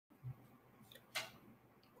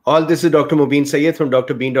All, this is Dr. Mubin Sayed from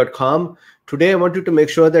drbeen.com. Today, I wanted to make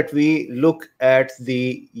sure that we look at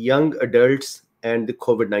the young adults and the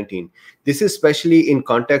COVID-19. This is especially in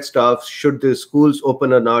context of should the schools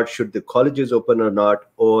open or not, should the colleges open or not,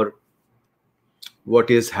 or what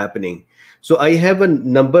is happening. So I have a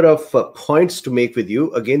number of points to make with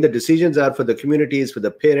you. Again, the decisions are for the communities, for the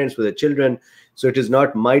parents, for the children. So it is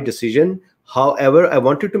not my decision. However, I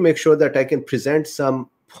wanted to make sure that I can present some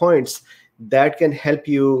points that can help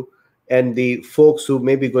you and the folks who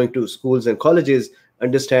may be going to schools and colleges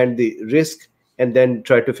understand the risk and then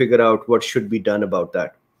try to figure out what should be done about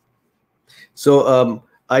that. So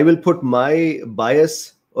I will put my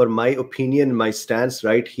bias or my opinion, my stance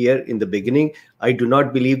right here in the beginning. I do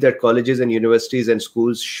not believe that colleges and universities and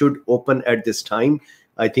schools should open at this time.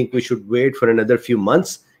 I think we should wait for another few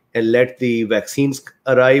months and let the vaccines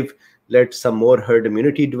arrive, let some more herd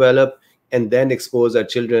immunity develop, and then expose our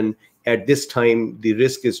children. At this time, the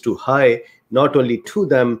risk is too high, not only to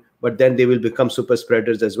them, but then they will become super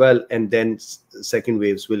spreaders as well, and then second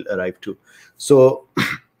waves will arrive too. So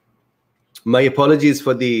my apologies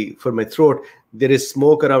for my throat. There is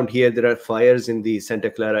smoke around here. There are fires in the Santa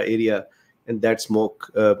Clara area, and that smoke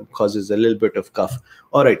causes a little bit of cough.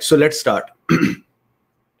 All right, so let's start.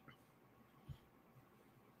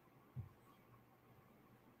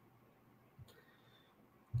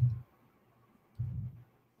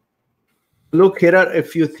 Look, here are a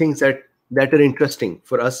few things that are interesting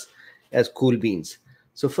for us as cool beans.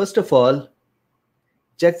 So first of all,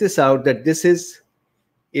 check this out, that this is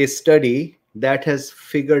a study that has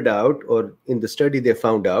figured out, or in the study they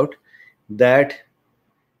found out, that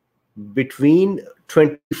between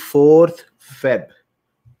 24th Feb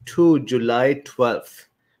to July 12th,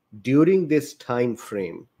 during this time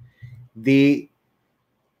frame, the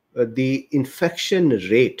infection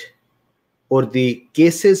rate or the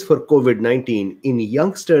cases for COVID-19 in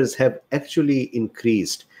youngsters have actually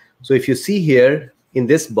increased. So if you see here in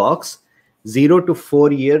this box, 0 to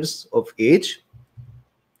 4 years of age,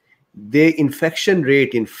 the infection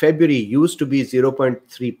rate in February used to be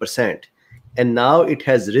 0.3%, and now it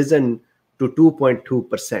has risen to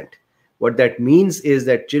 2.2%. What that means is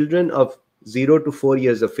that children of 0 to 4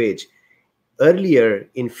 years of age, earlier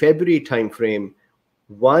in February timeframe,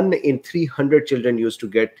 1 in 300 children used to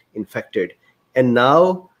get infected. And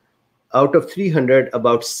now, out of 300,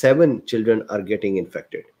 about 7 children are getting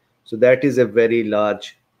infected. So that is a very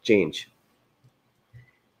large change.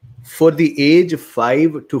 For the age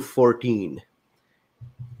 5 to 14,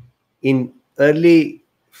 in early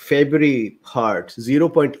February part,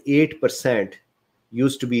 0.8%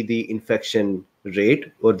 used to be the infection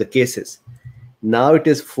rate or the cases. Now it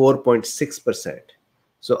is 4.6%.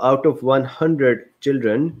 So out of 100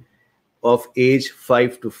 children of age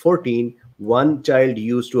 5 to 14, one child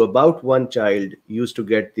used to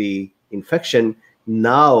get the infection.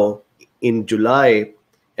 Now in July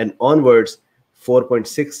and onwards,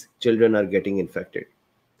 4.6 children are getting infected.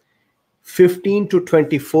 15 to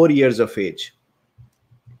 24 years of age,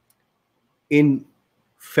 in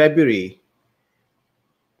February,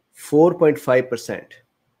 4.5%.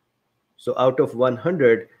 So out of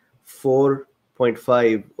 100,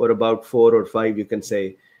 4.5, or about 4 or 5, you can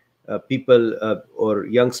say, people or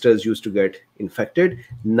youngsters used to get infected.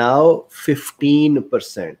 Now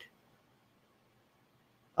 15%.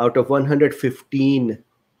 Out of 115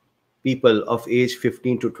 people of age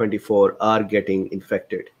 15 to 24 are getting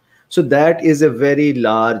infected. So that is a very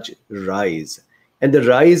large rise. And the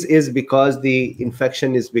rise is because the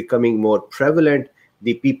infection is becoming more prevalent.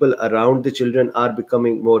 The people around the children are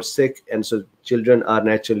becoming more sick, and so children are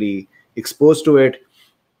naturally exposed to it.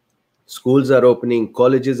 Schools are opening,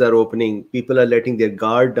 colleges are opening, people are letting their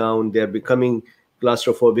guard down, they're becoming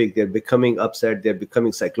claustrophobic, they're becoming upset, they're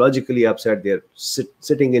becoming psychologically upset, they're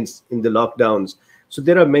sitting in the lockdowns. So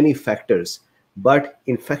there are many factors, but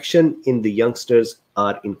infection in the youngsters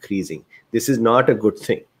are increasing. This is not a good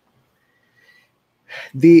thing.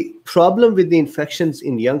 The problem with the infections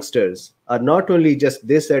in youngsters are not only just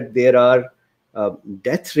this, that there are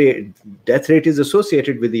death rate is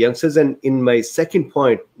associated with the youngsters. And in my second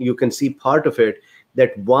point, you can see part of it,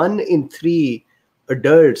 that 1 in 3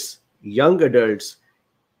 adults, young adults,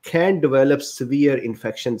 can develop severe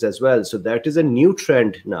infections as well. So that is a new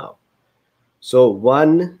trend now. So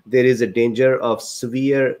one, there is a danger of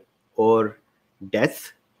severe or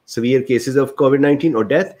death, severe cases of COVID-19 or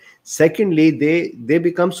death. Secondly, they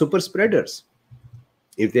become super spreaders.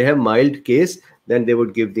 If they have mild case, then they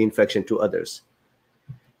would give the infection to others.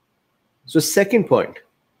 So second point.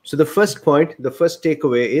 So the first point, the first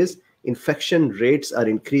takeaway is infection rates are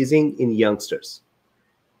increasing in youngsters.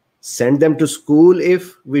 Send them to school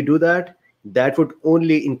if we do that. that would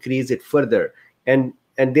only increase it further. And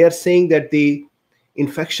they are saying that the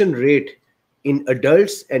infection rate in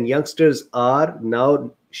adults and youngsters are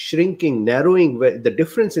now shrinking, narrowing. The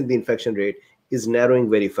difference in the infection rate is narrowing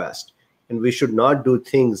very fast. And we should not do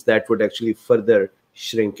things that would actually further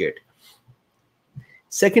shrink it.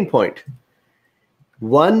 Second point,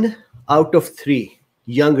 1 out of 3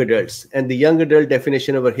 young adults, and the young adult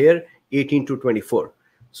definition over here, 18 to 24,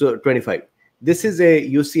 so 25. This is a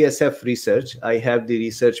UCSF research. I have the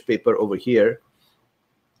research paper over here.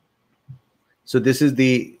 So this is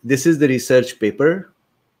the research paper,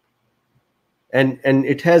 and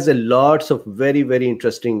it has a lots of very, very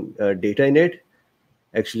interesting data in it.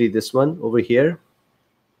 Actually, this one over here.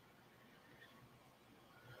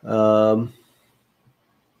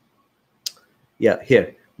 Yeah,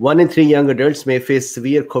 here. 1 in 3 young adults may face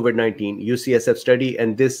severe COVID-19, UCSF study,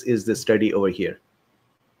 and this is the study over here.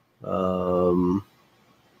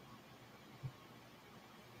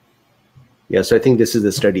 Yeah, so I think this is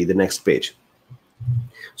the study, the next page.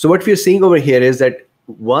 So what we're seeing over here is that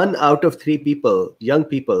 1 out of 3 people, young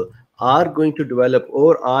people, are going to develop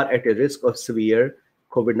or are at a risk of severe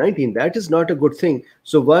COVID-19. That is not a good thing.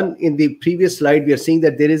 So in the previous slide, we are seeing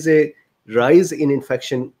that there is a rise in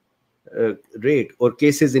infection rate or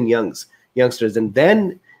cases in youngsters, and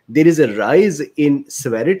then there is a rise in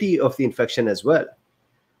severity of the infection as well.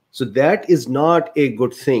 So that is not a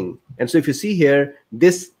good thing. And so if you see here,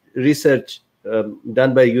 this research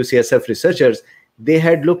done by UCSF researchers, they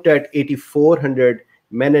had looked at 8,400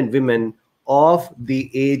 men and women of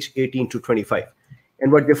the age 18 to 25.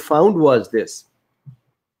 And what they found was this.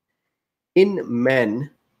 In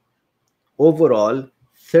men, overall,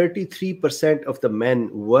 33% of the men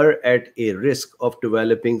were at a risk of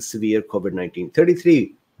developing severe COVID-19.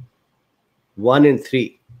 33, 1 in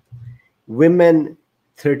 3. Women,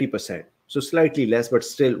 30%. So slightly less, but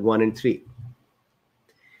still 1 in 3.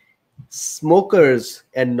 Smokers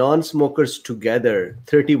and non-smokers together,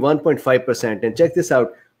 31.5%. And check this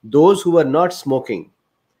out, those who are not smoking,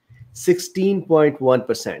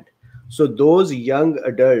 16.1%. So those young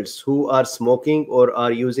adults who are smoking or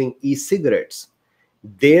are using e-cigarettes,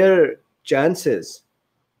 their chances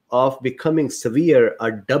of becoming severe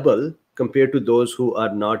are double compared to those who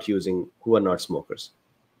are not smokers.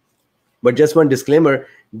 But just one disclaimer,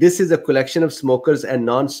 this is a collection of smokers and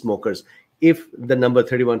non-smokers. If the number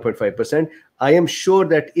 31.5%, I am sure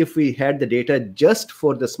that if we had the data just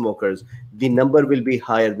for the smokers, the number will be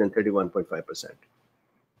higher than 31.5%.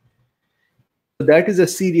 So that is a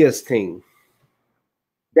serious thing.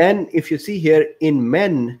 Then if you see here, in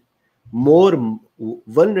men, more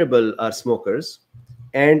vulnerable are smokers,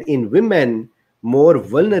 and in women, more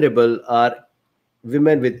vulnerable are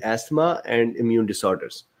women with asthma and immune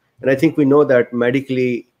disorders. And I think we know that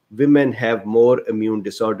medically, women have more immune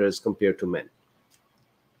disorders compared to men.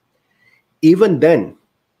 Even then,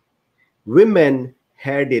 women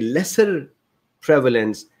had a lesser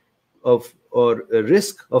prevalence of or a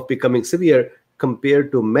risk of becoming severe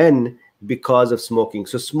compared to men because of smoking.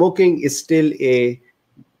 So smoking is still a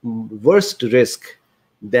worse risk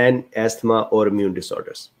than asthma or immune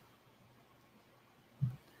disorders.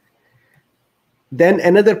 Then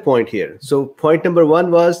another point here. So point number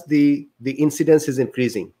 1 was the incidence is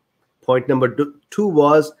increasing. Point number 2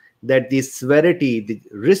 was that the severity, the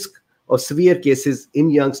risk of severe cases in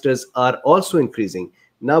youngsters are also increasing.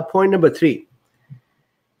 Now point number 3,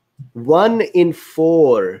 1 in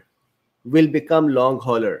 4 will become long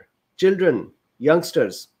hauler. Children,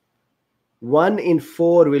 youngsters, 1 in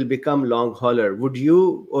 4 will become long hauler. Would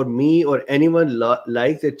you or me or anyone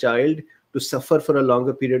like the child to suffer for a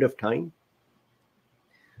longer period of time?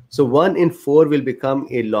 So 1 in 4 will become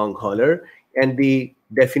a long hauler. And the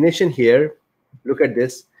definition here, look at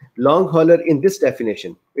this, long hauler in this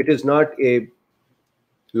definition, it is not a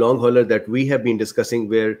long hauler that we have been discussing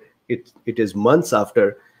where it is months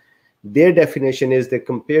after. Their definition is they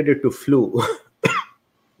compared it to flu.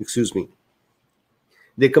 Excuse me.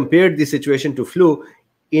 They compared the situation to flu.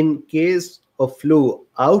 In case of flu,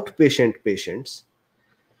 outpatient patients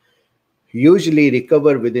usually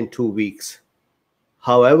recover within 2 weeks.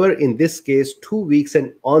 However, in this case, 2 weeks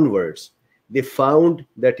and onwards, they found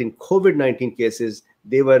that in COVID-19 cases,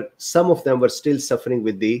 some of them were still suffering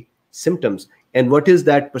with the symptoms. And what is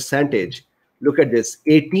that percentage? Look at this,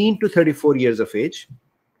 18 to 34 years of age,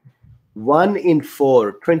 1 in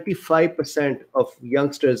 4, 25% of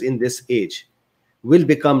youngsters in this age will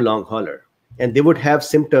become long hauler. And they would have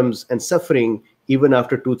symptoms and suffering even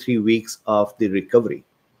after 2-3 weeks of the recovery.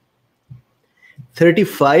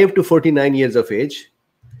 35 to 49 years of age,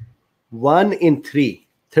 1 in 3,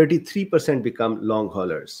 33% become long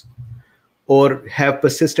haulers. or have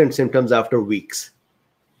persistent symptoms after weeks.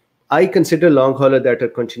 I consider long hauler that are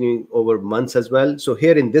continuing over months as well. So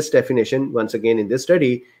here in this definition, once again in this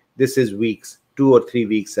study, this is weeks, 2 or 3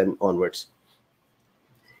 weeks and onwards.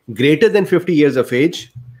 Greater than 50 years of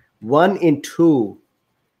age, 1 in 2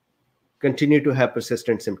 continue to have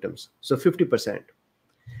persistent symptoms. So 50%.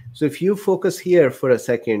 So if you focus here for a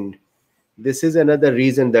second, this is another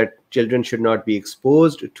reason that children should not be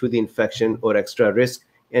exposed to the infection or extra risk.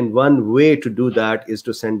 And one way to do that is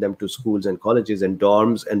to send them to schools and colleges and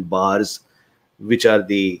dorms and bars, which are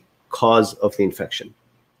the cause of the infection.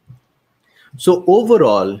 So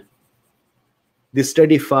overall, the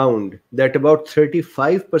study found that about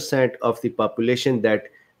 35% of the population that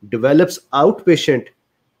develops outpatient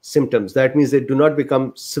symptoms, that means they do not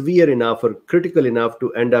become severe enough or critical enough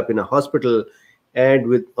to end up in a hospital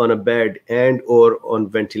and on a bed and or on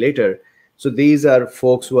ventilator. So these are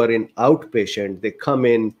folks who are in outpatient. They come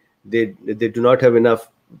in, they do not have enough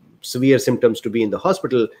severe symptoms to be in the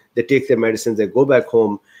hospital. They take their medicines, they go back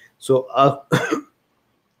home. So,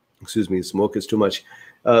 excuse me, smoke is too much.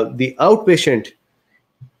 The outpatient,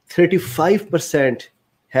 35%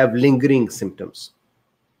 have lingering symptoms.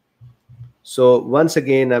 So once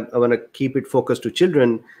again, I want to keep it focused to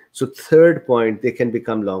children. So third point, they can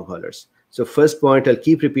become long haulers. So first point, I'll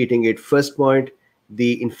keep repeating it. First point,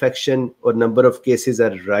 the infection or number of cases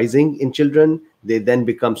are rising in children. They then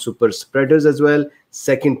become super spreaders as well.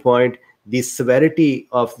 Second point, the severity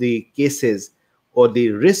of the cases or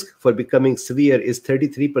the risk for becoming severe is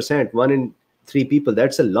 33%, 1 in 3 people.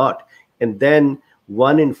 That's a lot. And then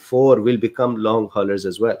 1 in 4 will become long haulers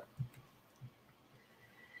as well.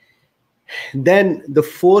 Then the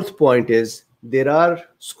fourth point is there are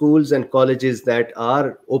schools and colleges that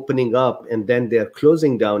are opening up and then they are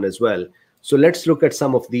closing down as well. So let's look at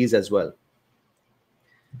some of these as well.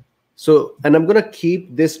 So, and I'm going to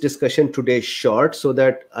keep this discussion today short so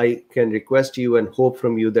that I can request you and hope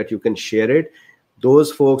from you that you can share it.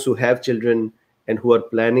 Those folks who have children and who are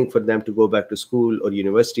planning for them to go back to school or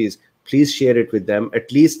universities, please share it with them.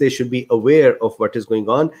 At least they should be aware of what is going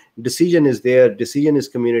on. Decision is there, decision is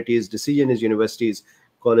communities, decision is universities,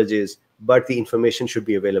 colleges, but the information should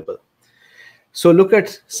be available. So look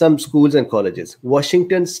at some schools and colleges.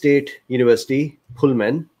 Washington State University,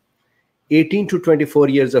 Pullman, 18 to 24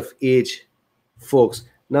 years of age folks.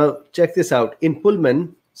 Now check this out. In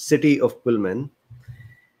Pullman, city of Pullman,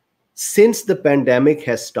 since the pandemic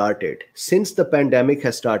has started,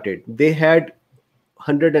 they had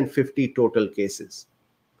 150 total cases.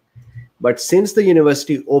 But since the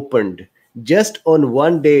university opened, just on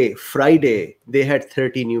one day, Friday, they had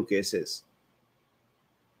 30 new cases.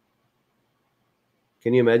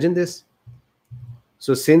 Can you imagine this?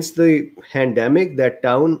 So since the pandemic, that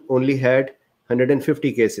town only had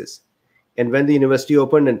 150 cases. And when the university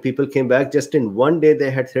opened and people came back, just in one day, they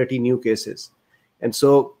had 30 new cases. And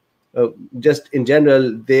so just in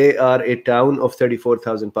general, they are a town of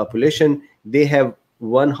 34,000 population. They have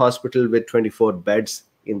one hospital with 24 beds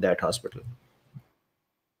in that hospital.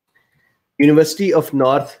 University of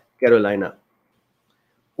North Carolina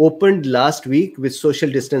opened last week with social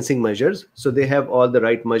distancing measures. So they have all the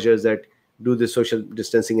right measures that do the social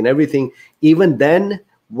distancing and everything. Even then,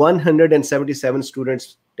 177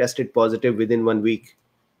 students tested positive within 1 week.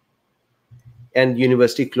 And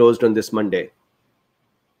university closed on this Monday.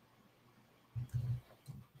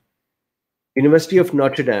 University of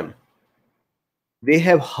Notre Dame, they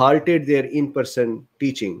have halted their in-person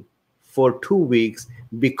teaching for 2 weeks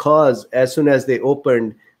because as soon as they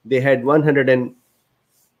opened, they had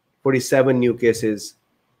 147 new cases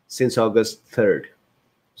since August 3rd.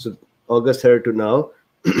 So August 3rd to now,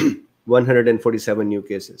 147 new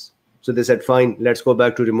cases. So they said, fine, let's go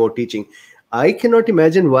back to remote teaching. I cannot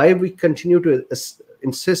imagine why we continue to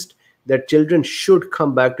insist that children should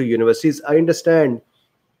come back to universities. I understand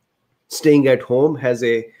staying at home has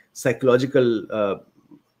a psychological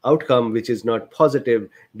outcome which is not positive.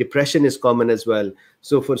 Depression is common as well.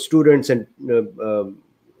 So for students and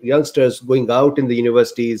youngsters going out in the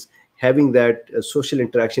universities, having that social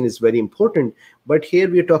interaction is very important. But here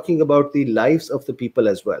we are talking about the lives of the people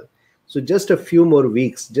as well. So just a few more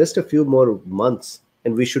weeks, just a few more months,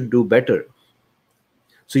 and we should do better.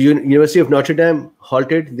 So University of Notre Dame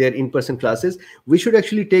halted their in-person classes. We should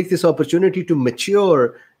actually take this opportunity to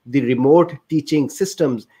mature the remote teaching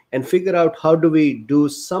systems and figure out how do we do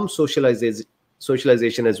some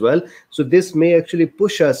socialization as well. So this may actually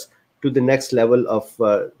push us to the next level of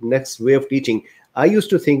next way of teaching. I used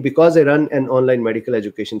to think, because I run an online medical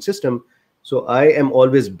education system, so I am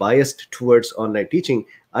always biased towards online teaching.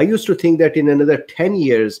 I used to think that in another 10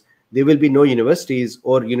 years, there will be no universities,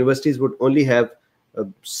 or universities would only have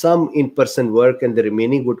some in-person work and the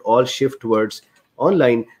remaining would all shift towards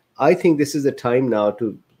online, I think this is the time now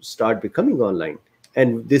to start becoming online.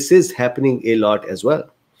 And this is happening a lot as well.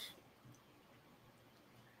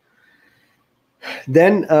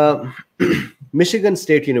 Then Michigan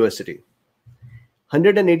State University,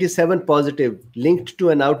 187 positive linked to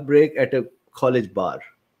an outbreak at a college bar.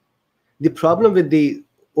 The problem with the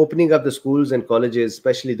opening up the schools and colleges,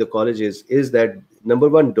 especially the colleges, is that number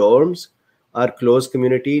one, dorms are closed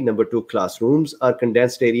community. Number two, classrooms are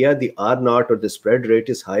condensed area. The R naught or the spread rate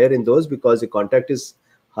is higher in those because the contact is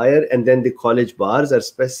higher. And then the college bars are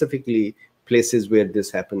specifically places where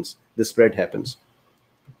this happens, the spread happens.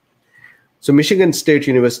 So Michigan State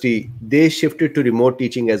University, they shifted to remote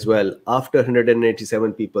teaching as well after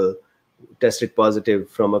 187 people tested positive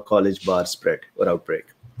from a college bar spread or outbreak.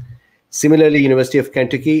 Similarly, University of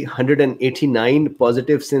Kentucky, 189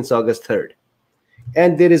 positive since August 3rd.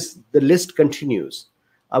 And the list continues.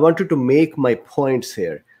 I wanted to make my points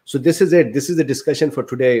here. So this is it. This is the discussion for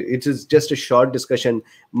today. It is just a short discussion.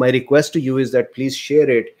 My request to you is that please share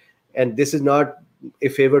it. And this is not a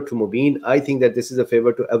favor to Mubin. I think that this is a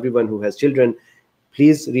favor to everyone who has children.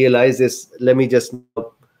 Please realize this. Let me just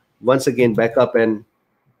once again back up and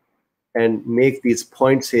make these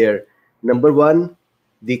points here. Number one,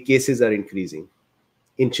 the cases are increasing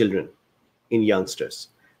in children, in youngsters.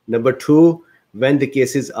 Number two, when the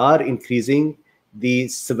cases are increasing, the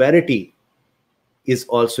severity is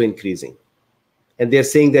also increasing. And they're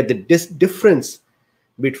saying that the difference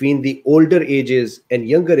between the older ages and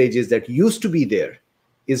younger ages that used to be there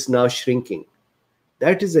is now shrinking.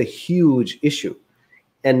 That is a huge issue.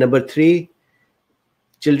 And number three,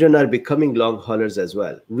 children are becoming long haulers as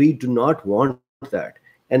well. We do not want that.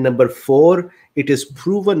 And number four, it is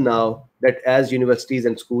proven now that as universities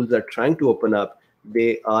and schools are trying to open up,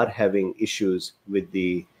 they are having issues with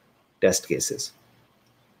the test cases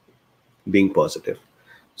being positive.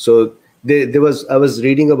 So I was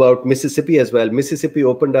reading about Mississippi as well. Mississippi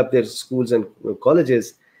opened up their schools and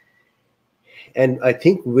colleges. And I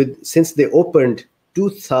think since they opened,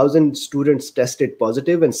 2,000 students tested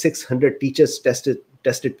positive and 600 teachers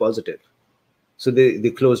tested positive. So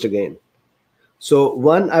they closed again. So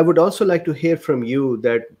one, I would also like to hear from you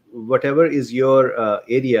that whatever is your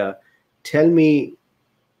area, tell me,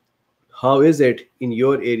 how is it in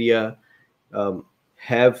your area?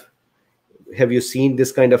 Have you seen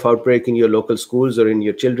this kind of outbreak in your local schools or in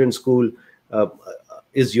your children's school?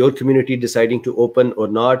 Is your community deciding to open or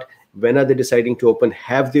not? When are they deciding to open?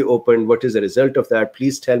 Have they opened? What is the result of that?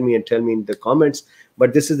 Please tell me in the comments.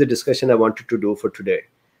 But this is the discussion I wanted to do for today.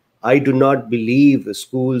 I do not believe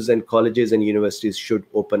schools and colleges and universities should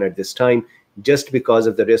open at this time just because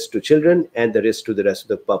of the risk to children and the risk to the rest of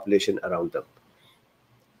the population around them.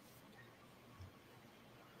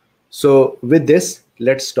 So with this,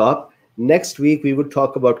 let's stop. Next week, we would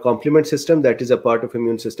talk about complement system. That is a part of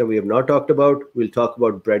immune system we have not talked about. We'll talk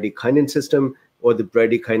about bradykinin system or the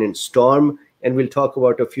bradykinin storm, and we'll talk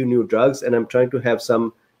about a few new drugs. And I'm trying to have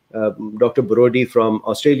some Dr. Brody from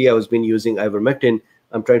Australia who's been using ivermectin.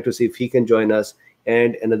 I'm trying to see if he can join us,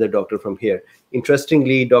 and another doctor from here.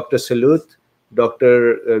 Interestingly, Dr. Saluth,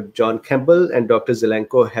 Dr. John Campbell, and Dr.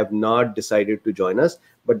 Zelenko have not decided to join us,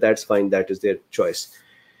 but that's fine. That is their choice.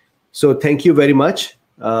 So thank you very much.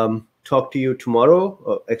 Talk to you tomorrow,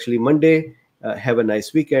 or actually Monday. Have a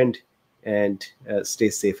nice weekend and stay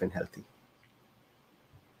safe and healthy.